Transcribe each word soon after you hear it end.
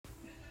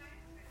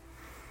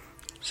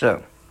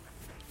So,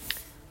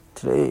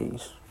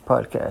 today's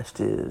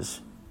podcast is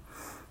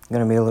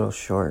going to be a little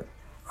short.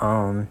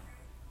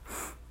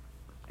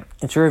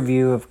 It's a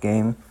review of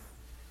game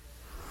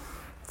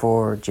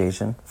for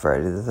Jason,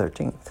 Friday the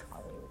 13th.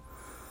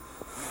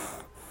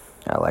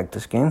 I like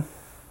this game.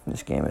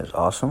 This game is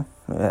awesome.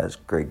 It has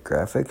great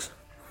graphics.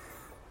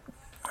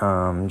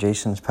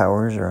 Jason's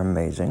powers are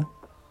amazing.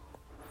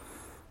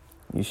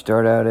 You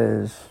start out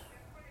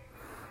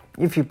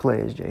if you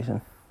play as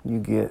Jason, you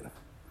get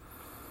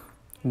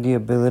the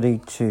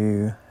ability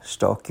to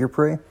stalk your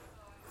prey,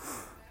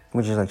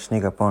 which is like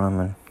sneak up on them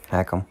and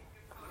hack them.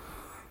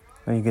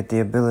 Or you get the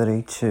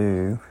ability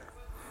to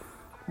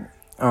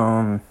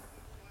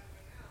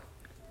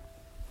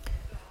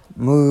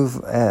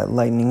move at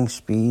lightning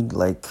speed.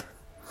 Like,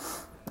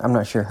 I'm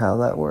not sure how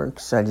that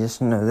works. I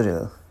just know that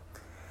it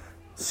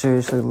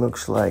seriously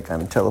looks like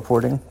I'm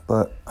teleporting,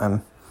 but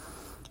I'm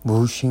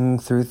whooshing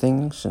through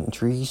things and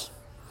trees.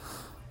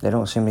 They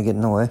don't seem to get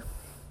in the way.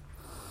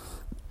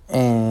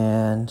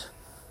 And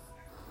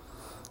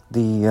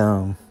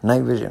the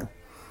night vision.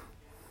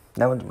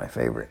 That one's my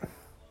favorite.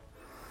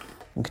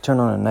 You can turn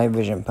on a night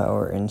vision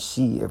power and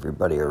see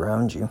everybody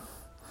around you.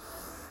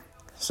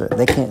 So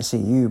they can't see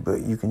you,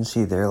 but you can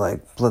see their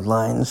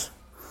bloodlines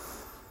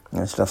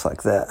and stuff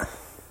like that.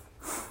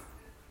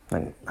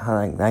 Like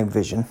night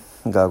vision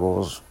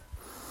goggles.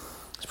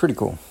 It's pretty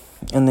cool.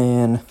 And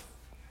then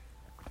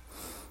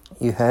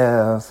you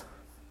have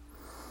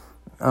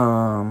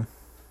hold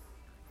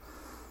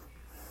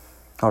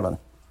on.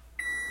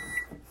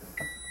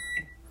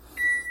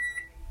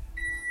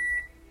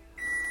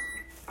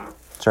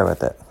 Sorry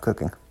about that.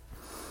 Cooking.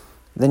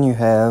 Then you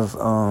have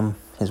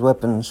his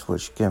weapons,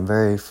 which can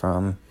vary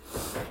from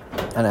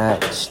an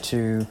axe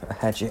to a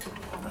hatchet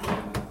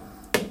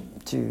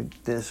to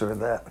this or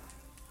that,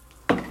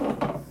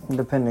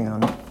 depending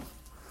on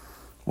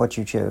what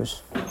you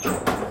chose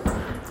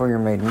for your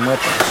maiden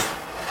weapons.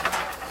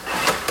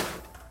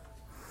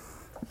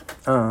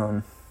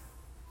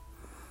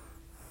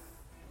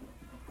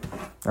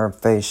 Or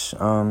face.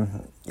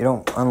 You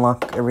don't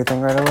unlock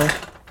everything right away.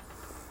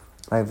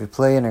 Like, if you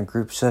play in a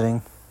group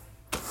setting,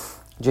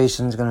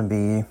 Jason's gonna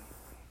be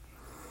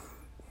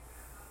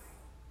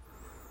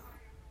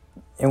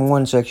in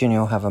one section.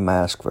 You'll have a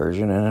mask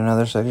version, and in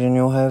another section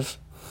you'll have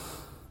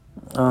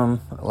a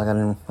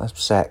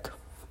sack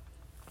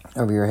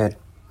over your head.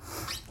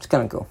 It's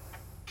kind of cool.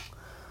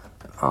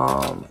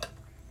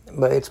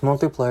 But it's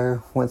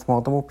multiplayer with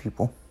multiple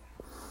people,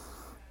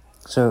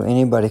 so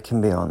anybody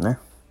can be on there.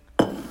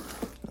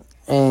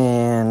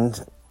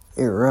 And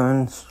it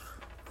runs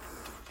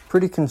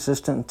pretty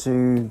consistent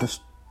to the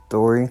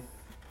story.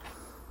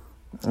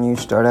 And you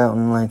start out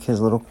in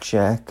his little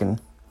shack, and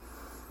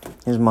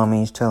his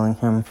mommy's telling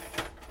him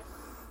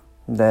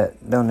that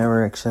they'll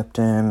never accept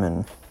him,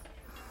 and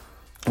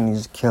he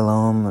needs to kill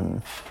him,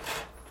 and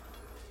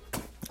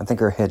I think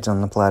her head's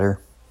on the platter.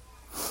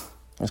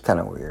 It's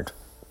kind of weird,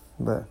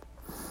 but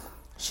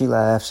she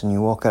laughs, and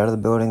you walk out of the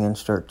building and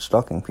start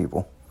stalking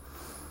people.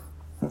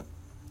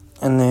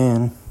 And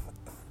then,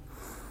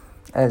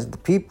 as the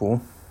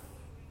people,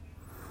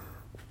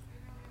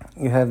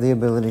 you have the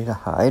ability to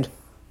hide,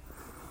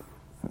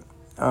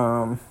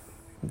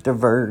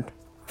 divert,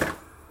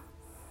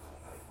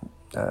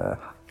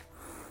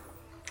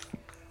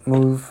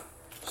 move.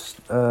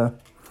 I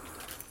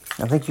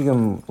think you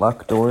can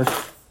lock doors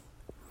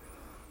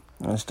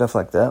and stuff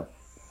like that.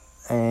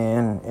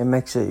 And it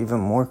makes it even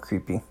more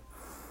creepy,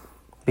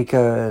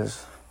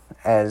 because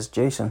as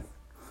Jason,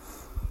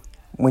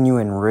 when you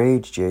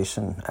enrage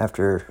Jason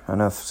after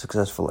enough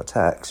successful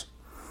attacks,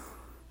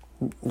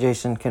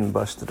 Jason can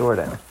bust the door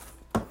down.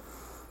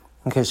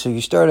 Okay, so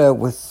you start out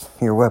with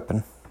your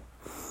weapon.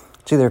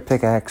 It's either a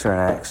pickaxe or an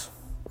axe.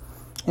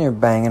 And you're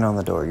banging on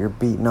the door. You're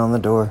beating on the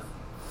door.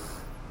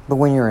 But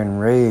when you're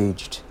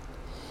enraged,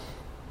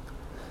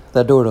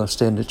 that door don't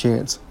stand a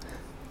chance.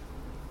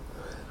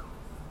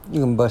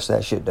 You can bust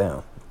that shit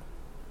down.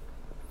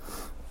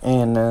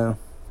 And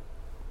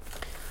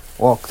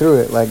walk through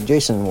it like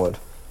Jason would.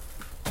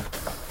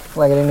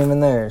 Like it ain't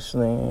even there. It's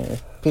a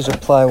piece of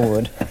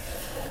plywood.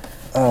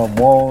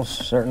 Walls,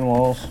 certain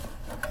walls.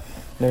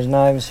 There's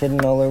knives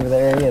hidden all over the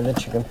area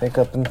that you can pick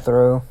up and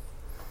throw.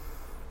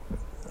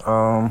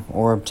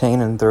 Or obtain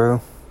and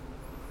throw.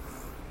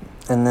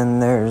 And then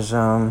there's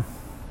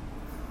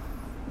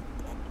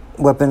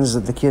weapons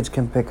that the kids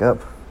can pick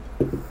up.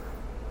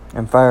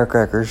 And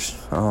firecrackers.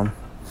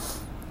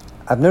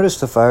 I've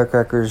noticed the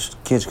firecrackers,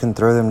 kids can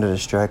throw them to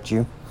distract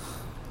you.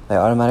 They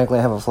automatically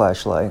have a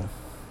flashlight.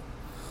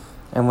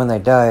 And when they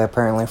die,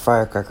 apparently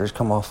firecrackers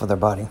come off of their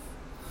body.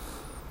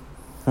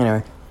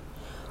 Anyway,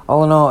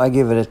 all in all, I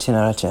give it a 10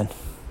 out of 10.